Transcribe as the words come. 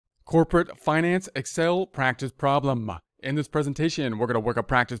Corporate Finance Excel Practice Problem. In this presentation, we're going to work a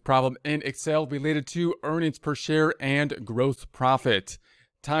practice problem in Excel related to earnings per share and gross profit.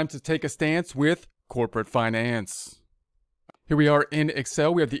 Time to take a stance with corporate finance. Here we are in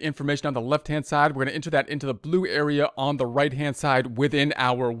Excel. We have the information on the left-hand side. We're going to enter that into the blue area on the right-hand side within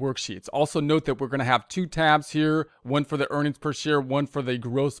our worksheets. Also note that we're going to have two tabs here, one for the earnings per share, one for the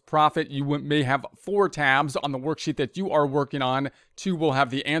gross profit. You may have 4 tabs on the worksheet that you are working on. 2 will have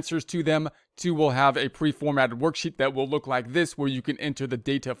the answers to them. 2 will have a pre-formatted worksheet that will look like this, where you can enter the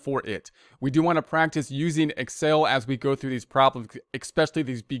data for it. We do want to practice using Excel as we go through these problems, especially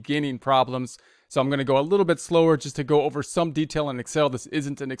these beginning problems. So I'm going to go a little bit slower just to go over some detail in Excel. This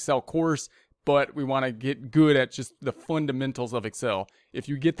isn't an Excel course, but we want to get good at just the fundamentals of Excel. If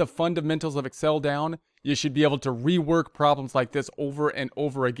you get the fundamentals of Excel down, you should be able to rework problems like this over and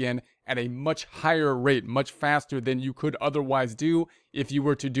over again at a much higher rate, much faster than you could otherwise do if you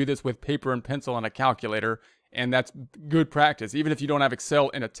were to do this with paper and pencil and a calculator. And that's good practice. Even if you don't have Excel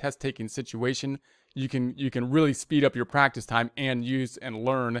in a test-taking situation, you can really speed up your practice time and use and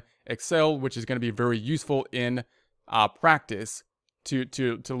learn Excel, which is going to be very useful in practice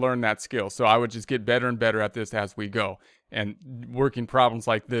to learn that skill. So I would just get better and better at this as we go. And working problems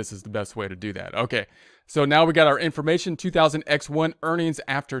like this is the best way to do that. Okay, so now we got our information, 2000 X1 earnings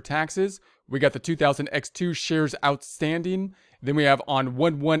after taxes. We got the 2000 X2 shares outstanding. Then we have on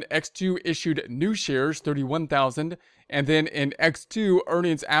 1/1 X2 issued new shares, 31,000. And then in X2,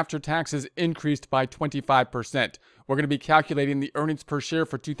 earnings after taxes increased by 25%. We're going to be calculating the earnings per share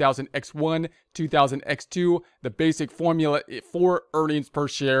for 2000 X1, 2000 X2. The basic formula for earnings per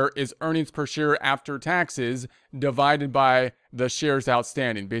share is earnings per share after taxes divided by the shares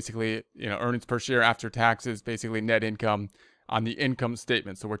outstanding. Basically, earnings per share after taxes, basically net income on the income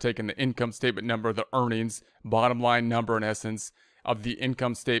statement. So we're taking the income statement number, the earnings, bottom line number in essence, of the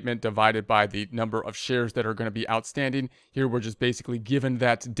income statement divided by the number of shares that are going to be outstanding. Here we're just basically given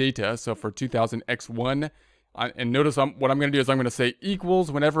that data. So for 2000 X1, and notice what I'm going to do is I'm going to say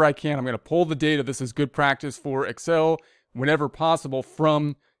equals whenever I can. I'm going to pull the data. This is good practice for Excel whenever possible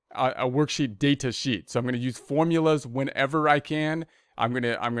from a worksheet data sheet. So I'm going to use formulas whenever I can. I'm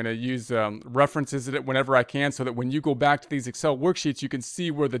gonna use references whenever I can, so that when you go back to these Excel worksheets, you can see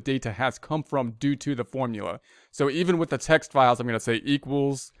where the data has come from due to the formula. So even with the text files, I'm gonna say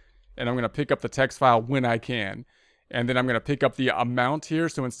equals, and I'm gonna pick up the text file when I can, and then I'm gonna pick up the amount here.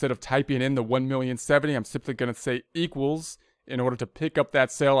 So instead of typing in the 1,070,000, I'm simply gonna say equals. In order to pick up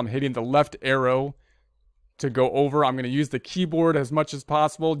that cell, I'm hitting the left arrow to go over. I'm going to use the keyboard as much as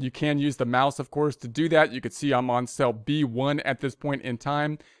possible. You can use the mouse, of course, to do that. You can see I'm on cell B1 at this point in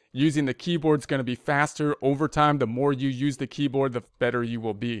time. Using the keyboard is going to be faster over time. The more you use the keyboard, the better you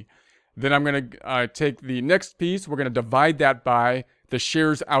will be. Then I'm going to take the next piece. We're going to divide that by the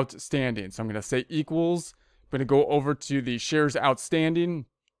shares outstanding. So I'm going to say equals. I'm going to go over to the shares outstanding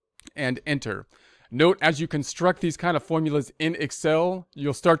and enter. Note, as you construct these kind of formulas in Excel,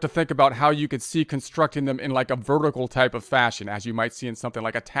 you'll start to think about how you could see constructing them in like a vertical type of fashion, as you might see in something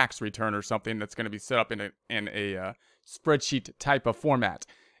like a tax return or something that's going to be set up in a spreadsheet type of format.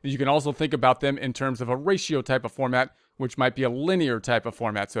 You can also think about them in terms of a ratio type of format, which might be a linear type of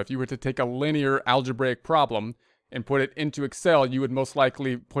format. So if you were to take a linear algebraic problem and put it into Excel, you would most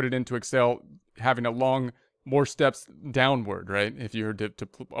likely put it into Excel having more steps downward, right? If you were to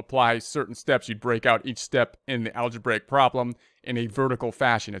apply certain steps, you'd break out each step in the algebraic problem in a vertical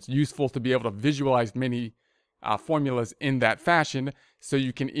fashion. It's useful to be able to visualize many formulas in that fashion, so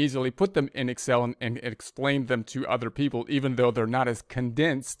you can easily put them in Excel and explain them to other people, even though they're not as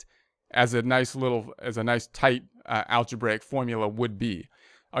condensed as a nice tight algebraic formula would be.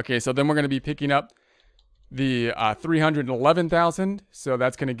 Okay, so then we're going to be picking up the 311,000, so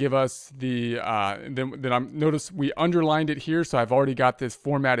that's going to give us the notice we underlined it here, so I've already got this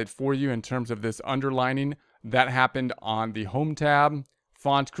formatted for you in terms of this underlining. That happened on the home tab,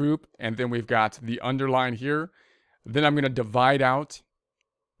 font group, and then we've got the underline here. Then I'm going to divide out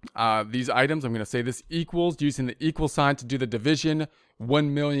these items. I'm going to say this equals, using the equal sign to do the division,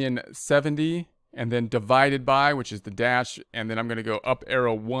 1,070,000, and then divided by, which is the dash, and then I'm going to go up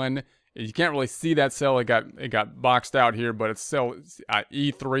arrow 1. You can't really see that cell. It got boxed out here, but it's cell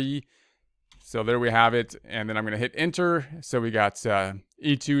E3. So there we have it. And then I'm going to hit enter. So we got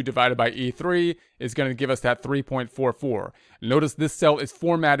E2 divided by E3 is going to give us that 3.44. Notice this cell is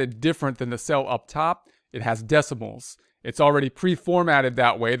formatted different than the cell up top. It has decimals. It's already pre-formatted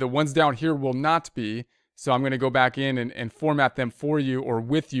that way. The ones down here will not be. So I'm going to go back in and format them for you or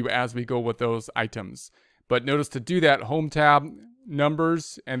with you as we go with those items. But notice to do that, home tab,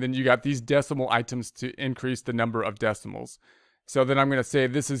 numbers, and then you got these decimal items to increase the number of decimals. So then I'm going to say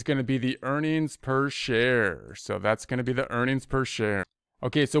this is going to be the earnings per share. So that's going to be the earnings per share.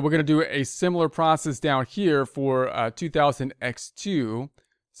 Okay, so we're going to do a similar process down here for 2000x2.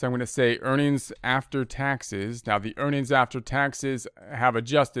 So I'm going to say earnings after taxes. Now the earnings after taxes have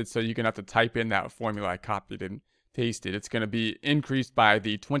adjusted, so you're going to have to type in that formula I copied and pasted. It's going to be increased by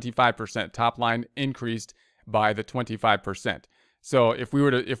the 25%. Top line increased by the 25%. So if we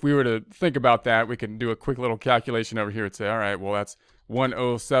were to think about that, we can do a quick little calculation over here and say, all right, well that's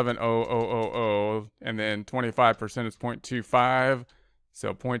 1070000, and then 25% is 0.25.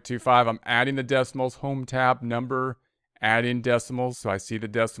 So 0.25, I'm adding the decimals, home tab, number, adding decimals. So I see the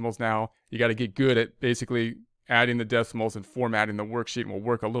decimals now. You got to get good at basically adding the decimals and formatting the worksheet. And we'll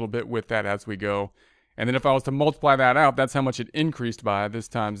work a little bit with that as we go. And then if I was to multiply that out, that's how much it increased by. This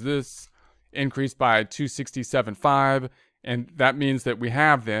times this increased by 267.5. And that means that we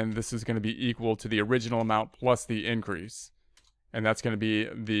have then, this is going to be equal to the original amount plus the increase. And that's going to be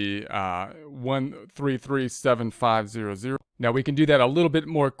the 1337500. Now we can do that a little bit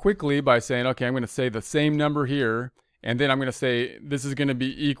more quickly by saying, okay, I'm going to say the same number here, and then I'm going to say this is going to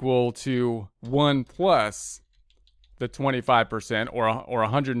be equal to 1 plus the 25% or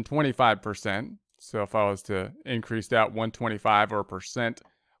 125%. So if I was to increase that 125 or percent,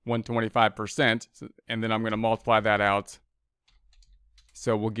 125%, and then I'm going to multiply that out.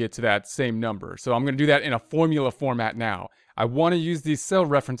 So we'll get to that same number. So I'm going to do that in a formula format now. I want to use these cell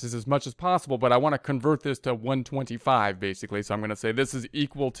references as much as possible, but I want to convert this to 125 basically. So I'm going to say this is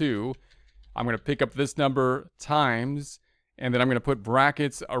equal to, I'm going to pick up this number times, and then I'm going to put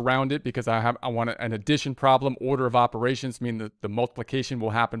brackets around it because I want an addition problem. Order of operations mean that the multiplication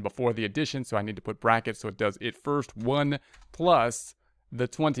will happen before the addition, so I need to put brackets so it does it first. 1 plus the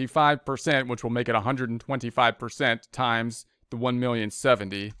 25%, which will make it 125% times the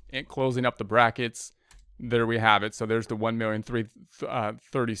 1,070,070, and closing up the brackets. There we have it. So there's the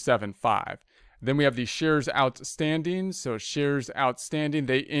 1,337,500. Then we have the shares outstanding. So shares outstanding,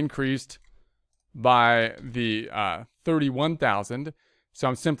 they increased by the 31,000. So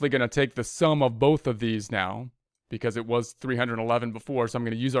I'm simply going to take the sum of both of these now because it was 311 before. So I'm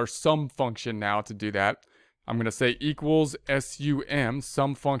going to use our sum function now to do that. I'm going to say equals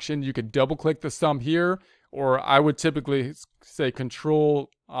sum function. You could double click the sum here, or I would typically say Control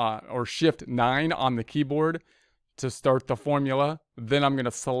or Shift 9 on the keyboard to start the formula. Then I'm going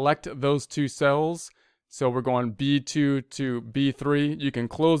to select those two cells. So we're going B2 to B3. You can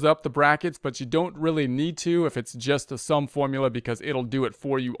close up the brackets, but you don't really need to if it's just a sum formula because it'll do it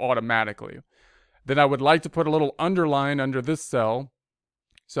for you automatically. Then I would like to put a little underline under this cell.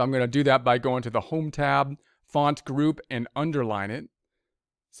 So I'm going to do that by going to the Home tab, Font Group, and underline it.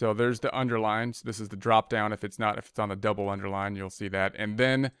 So there's the underline. So this is the drop down. If it's on the double underline, you'll see that. And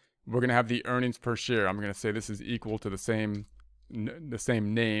then we're going to have the earnings per share. I'm going to say this is equal to the same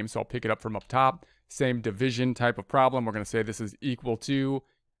name. So I'll pick it up from up top. Same division type of problem. We're going to say this is equal to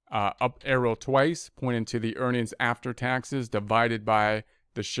up arrow twice, pointing to the earnings after taxes divided by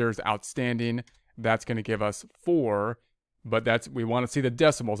the shares outstanding. That's going to give us 4. But we want to see the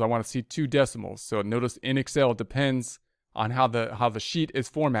decimals. I want to see 2 decimals. So notice in Excel it depends on how the sheet is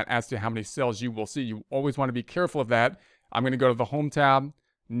formatted as to how many cells you will see. You always want to be careful of that. I'm going to go to the Home tab,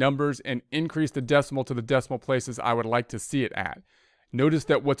 Numbers, and increase the decimal to the decimal places I would like to see it at. Notice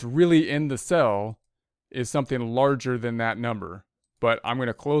that what's really in the cell is something larger than that number, but I'm going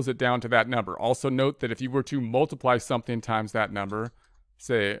to close it down to that number. Also note that if you were to multiply something times that number,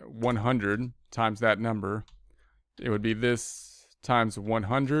 say 100 times that number, it would be this times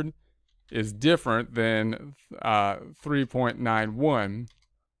 100 is different than 3.91.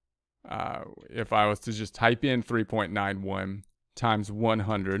 If I was to just type in 3.91 times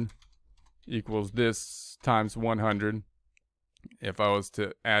 100 equals this times 100. If I was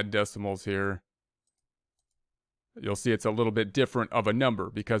to add decimals here, you'll see it's a little bit different of a number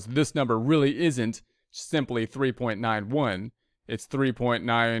because this number really isn't simply 3.91. It's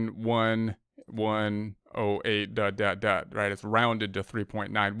 3.91108 right? It's rounded to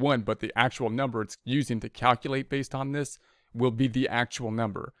 3.91, but the actual number it's using to calculate based on this will be the actual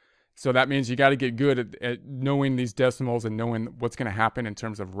number. So that means you got to get good at knowing these decimals and knowing what's going to happen in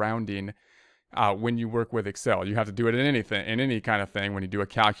terms of rounding when you work with Excel. You have to do it in any kind of thing. When you do a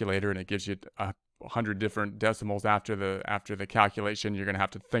calculator and it gives you 100 different decimals after the calculation, you're going to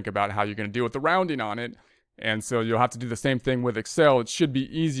have to think about how you're going to deal with the rounding on it. And so you'll have to do the same thing with Excel. It should be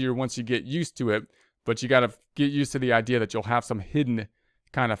easier once you get used to it, but you got to get used to the idea that you'll have some hidden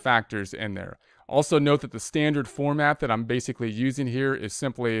kind of factors in there. Also note that the standard format that I'm basically using here is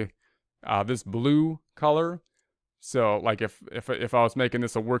simply this blue color. So like if I was making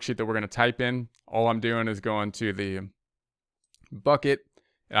this a worksheet that we're going to type in, all I'm doing is going to the bucket.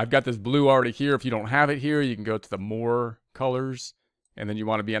 And I've got this blue already here. If you don't have it here, you can go to the more colors, and then you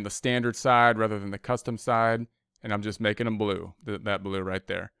want to be on the standard side rather than the custom side. And I'm just making them blue, that blue right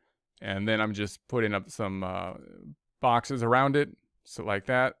there. And then I'm just putting up some boxes around it. So like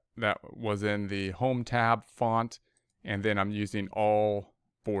that. That was in the home tab font. And then I'm using all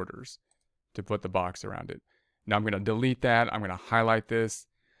borders to put the box around it. Now I'm going to delete that. I'm going to highlight this,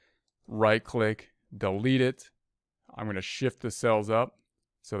 right click, delete it. I'm going to shift the cells up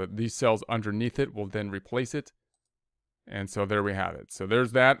so that these cells underneath it will then replace it. And so there we have it. So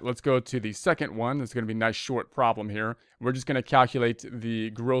there's that. Let's go to the second one. It's going to be a nice short problem here. We're just going to calculate the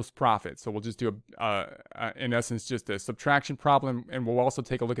gross profit. So we'll just do, in essence, just a subtraction problem. And we'll also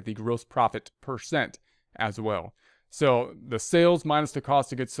take a look at the gross profit percent as well. So the sales minus the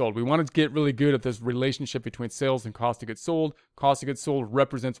cost of goods sold. We want to get really good at this relationship between sales and cost of goods sold. Cost of goods sold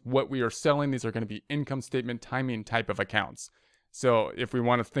represents what we are selling. These are going to be income statement timing type of accounts. So if we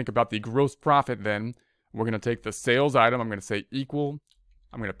want to think about the gross profit, then we're going to take the sales item. I'm going to say equal.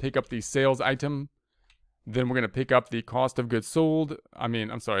 I'm going to pick up the sales item. Then we're going to pick up the cost of goods sold.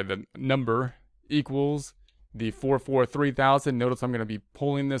 The number equals the 443,000. Notice I'm going to be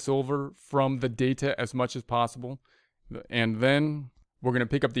pulling this over from the data as much as possible. And then we're going to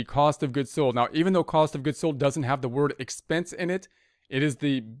pick up the cost of goods sold. Now, even though cost of goods sold doesn't have the word expense in it, it is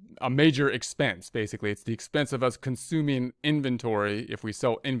a major expense, basically. It's the expense of us consuming inventory. If we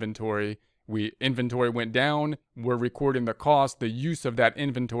sell inventory, inventory went down, we're recording the cost, the use of that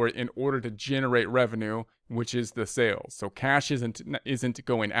inventory in order to generate revenue, which is the sales. So cash isn't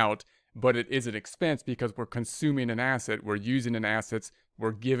going out, but it is an expense because we're consuming an asset, we're using an asset,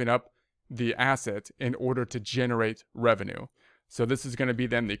 we're giving up the asset in order to generate revenue. So this is going to be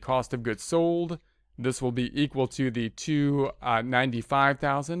then the cost of goods sold. This will be equal to the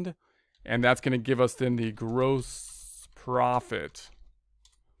 295,000, and that's going to give us then the gross profit.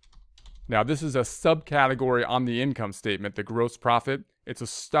 Now, this is a subcategory on the income statement, the gross profit. It's a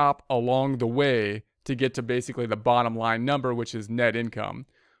stop along the way to get to basically the bottom line number, which is net income.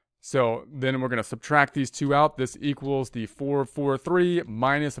 So then we're going to subtract these two out. This equals the 443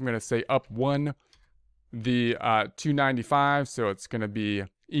 minus, I'm going to say up 1, the 295. So it's going to be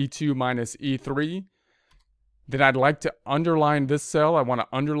E2 minus E3. Then I'd like to underline this cell. I want to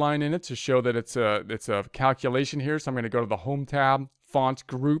underline in it to show that it's a calculation here. So I'm going to go to the Home tab, Font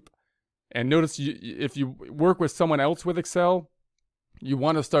Group. And notice if you work with someone else with Excel, you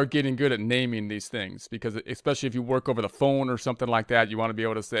want to start getting good at naming these things, because especially if you work over the phone or something like that, you want to be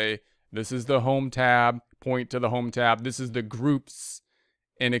able to say, this is the Home tab, point to the Home tab. This is the groups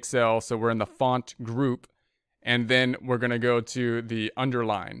in Excel. So we're in the Font Group. And then we're going to go to the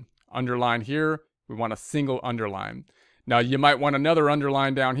underline. Underline here, we want a single underline. Now you might want another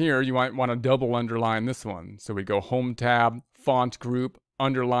underline down here. You might want to double underline this one. So we go Home tab, Font Group,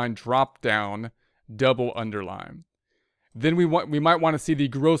 underline, drop down, double underline. Then we might want to see the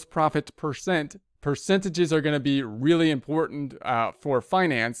gross profit percent. Percentages are going to be really important for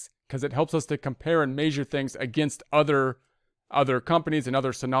finance because it helps us to compare and measure things against other companies and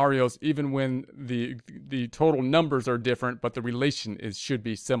other scenarios, even when the total numbers are different, but the relation should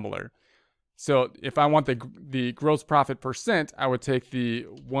be similar. So if I want the gross profit percent, I would take the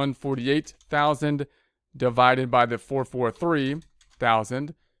 148,000 divided by the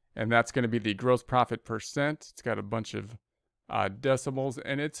 443,000, and that's going to be the gross profit percent. It's got a bunch of decimals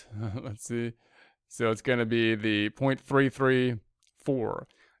in it. Let's see. So it's going to be the 0.334.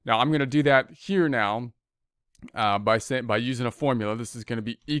 Now I'm going to do that here now by using a formula. This is going to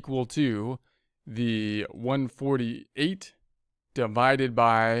be equal to the 148 divided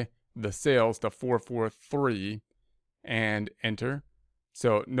by the sales, the 443, and enter.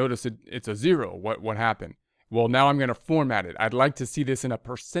 So notice it's a 0. What happened? Well, now I'm going to format it. I'd like to see this in a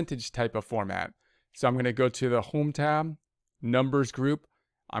percentage type of format. So I'm going to go to the Home tab, Numbers group.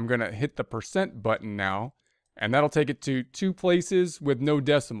 I'm going to hit the percent button now, and that'll take it to 2 places with no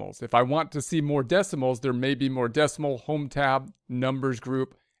decimals. If I want to see more decimals, there may be more decimal. Home tab, Numbers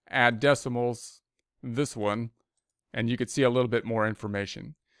group, add decimals, this one, and you could see a little bit more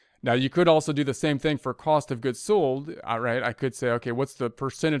information. Now, you could also do the same thing for cost of goods sold, right? I could say, okay, what's the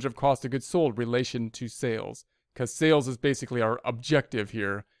percentage of cost of goods sold relation to sales? Because sales is basically our objective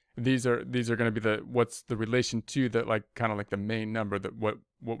here. These are going to be what's the relation to the kind of like the main number, that what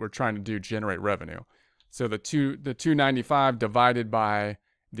we're trying to do, generate revenue. So the 295 divided by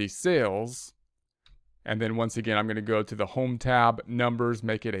the sales, and then once again I'm going to go to the Home tab, Numbers,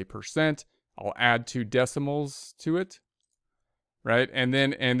 make it a percent. I'll add 2 decimals to it. Right, and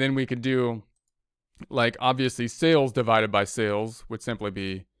then we could do, like, obviously sales divided by sales would simply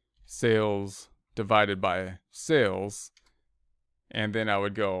be sales divided by sales, and then I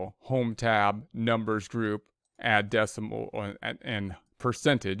would go Home tab, Numbers group, add decimal and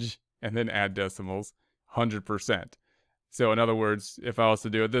percentage, and then add decimals, 100%. So in other words, if I was to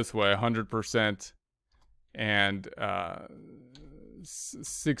do it this way, 100% and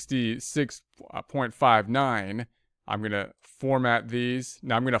 66.59, I'm going to format these.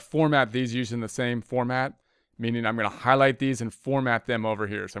 Now I'm going to format these using the same format, meaning I'm going to highlight these and format them over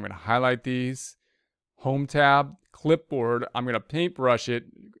here. So I'm going to highlight these, Home tab, clipboard. I'm going to paintbrush it,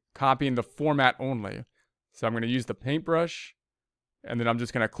 copying the format only. So I'm going to use the paintbrush, and then I'm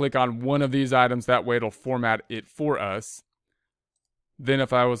just going to click on one of these items. That way it'll format it for us. Then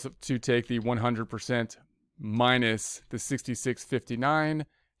if I was to take the 100% minus the 66.59,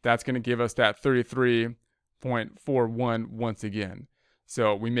 that's going to give us that 33.41 once again.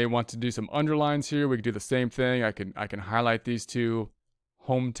 So we may want to do some underlines here. We could do the same thing. I can highlight these two,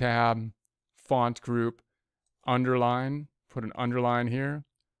 Home tab, Font group, underline, put an underline here.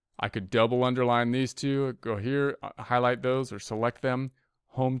 I could double underline these two, go here, highlight those or select them,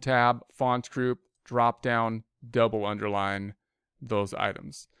 Home tab, Font group, drop down, double underline those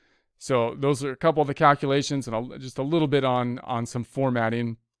items. So those are a couple of the calculations and just a little bit on some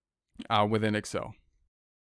formatting within Excel.